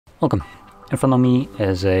Welcome. In front of me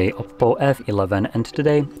is a OPPO A83 and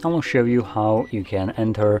today I will show you how you can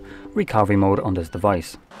enter recovery mode on this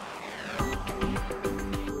device.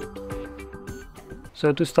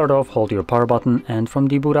 So to start off, hold your power button and from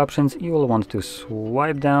the boot options you will want to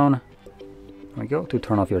swipe down, there we go, to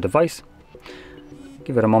turn off your device.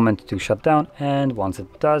 Give it a moment to shut down, and once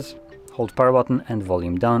it does, hold power button and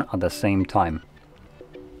volume down at the same time.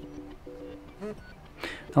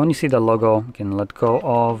 Now when you see the logo, you can let go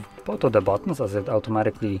of both of the buttons as it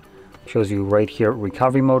automatically shows you right here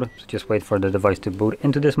recovery mode. So just wait for the device to boot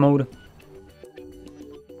into this mode.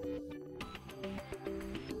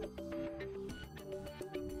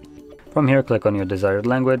 From here, click on your desired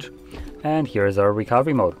language, and here is our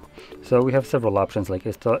recovery mode. So we have several options like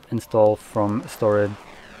install from storage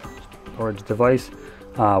device,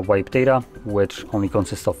 wipe data, which only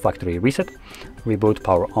consists of factory reset, reboot,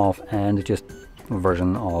 power off, and just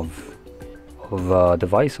version of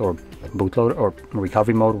device or bootloader or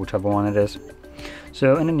recovery mode, whichever one it is.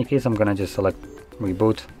 So in any case, I'm gonna just select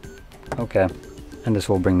reboot, okay, and this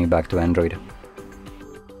will bring me back to Android.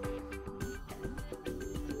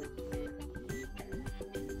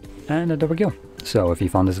 And there we go. So if you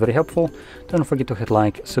found this very helpful, don't forget to hit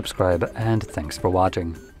like, subscribe, and thanks for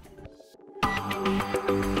watching.